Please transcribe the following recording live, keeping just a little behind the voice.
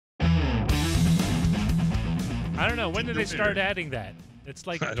I don't know. When did they start adding that? It's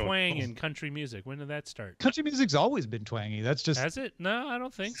like twang in country music. When did that start? Country music's always been twangy. That's just. Has it? No, I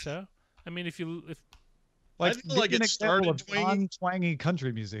don't think so. I mean, if like, I feel like it started twangy. Twangy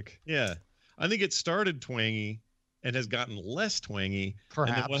country music. Yeah, I think it started twangy and has gotten less twangy.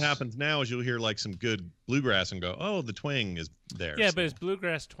 Perhaps. And then what happens now is you'll hear like some good bluegrass and go, oh, the twang is there. Yeah, but is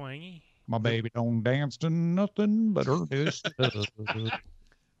bluegrass twangy? My baby don't dance to nothing but her this.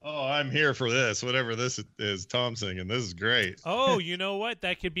 Oh, I'm here for this. Whatever this is, Tom singing. This is great. Oh, you know what?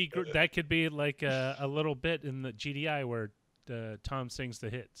 That could be like a little bit in the GDI where Tom sings the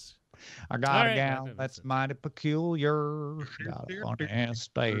hits. I got a gal that's mighty peculiar. Got a funny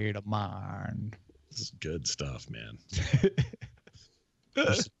state of mind. This is good stuff, man.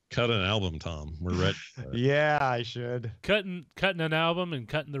 Just cut an album, Tom. We're ready. Yeah, I should. Cutting an album and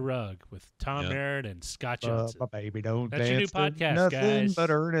cutting the rug with Tom Merritt and Scott Johnson. My baby don't That's dance your new podcast, nothing guys. but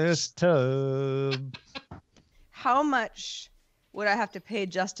Ernest Tubb. How much would I have to pay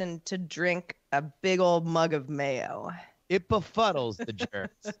Justin to drink a big old mug of mayo? It befuddles the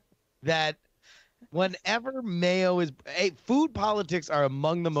jerks that whenever mayo is food politics are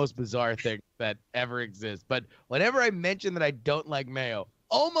among the most bizarre things that ever exist. But whenever I mention that I don't like mayo,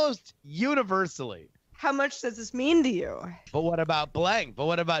 almost universally. How much does this mean to you? But what about blank? But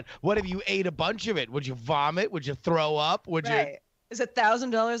what if you ate a bunch of it? Would you vomit? Would you throw up? Would you? Is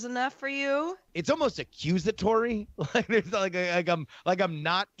 $1,000 enough for you? It's almost accusatory. Like there's like I'm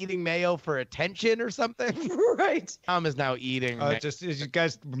not eating mayo for attention or something. Right. Tom is now eating. You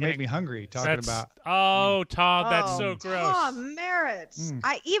guys make me hungry talking about. Oh, Tom, that's so gross. Tom Merritt.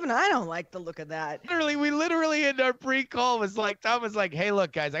 I don't like the look of that. We literally in our pre-call was like, Tom was like, hey,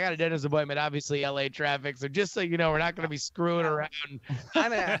 look, guys, I got a dentist appointment. Obviously, LA traffic. So just so you know, we're not going to be screwing around.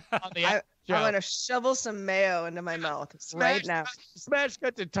 I'm gonna shovel some mayo into my mouth right now. Smash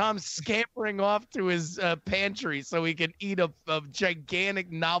cut to Tom scampering off to his pantry so he can eat a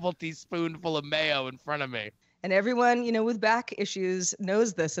gigantic novelty spoonful of mayo in front of me. And everyone, with back issues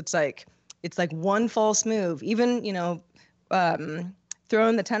knows this. It's like one false move, even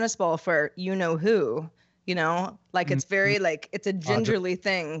throwing the tennis ball for who. It's very it's a gingerly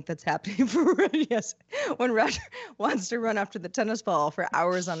thing that's happening for yes. When Roger wants to run after the tennis ball for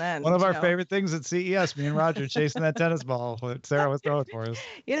hours on end. One of our favorite things at CES, me and Roger chasing that tennis ball that Sarah was throwing for us.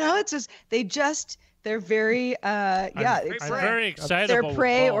 It's just they're very I'm very excited. They're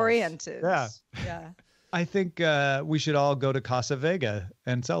prey oriented. Yeah. Yeah. I think we should all go to Casa Vega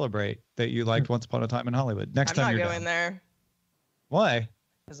and celebrate that you liked Once Upon a Time in Hollywood. Next time you're going there. Why?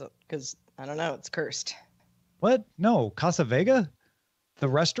 Because I don't know, it's cursed. What? No, Casa Vega? The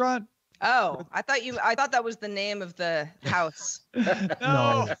restaurant? Oh, I thought that was the name of the house.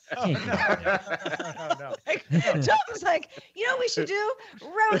 No. Tom was like, what we should do?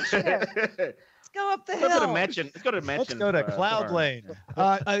 Road trip. Let's go up the hill. Let's go to Cloud Lane.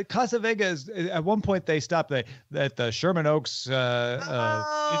 Casa Vega is, at one point they stopped at the Sherman Oaks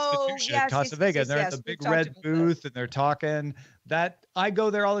institution at Casa Vega, and they're at the big red booth, and they're talking. That I go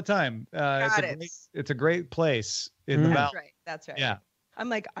there all the time. It's a great place in the valley. That's right. Yeah. I'm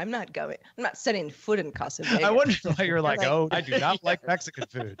like, I'm not going. I'm not setting foot in Casa Vega. I wonder why you're like, oh, I do not like Mexican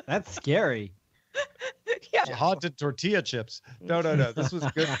food. That's scary. Yeah. Haunted tortilla chips. No. This was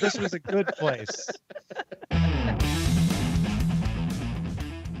good. This was a good place.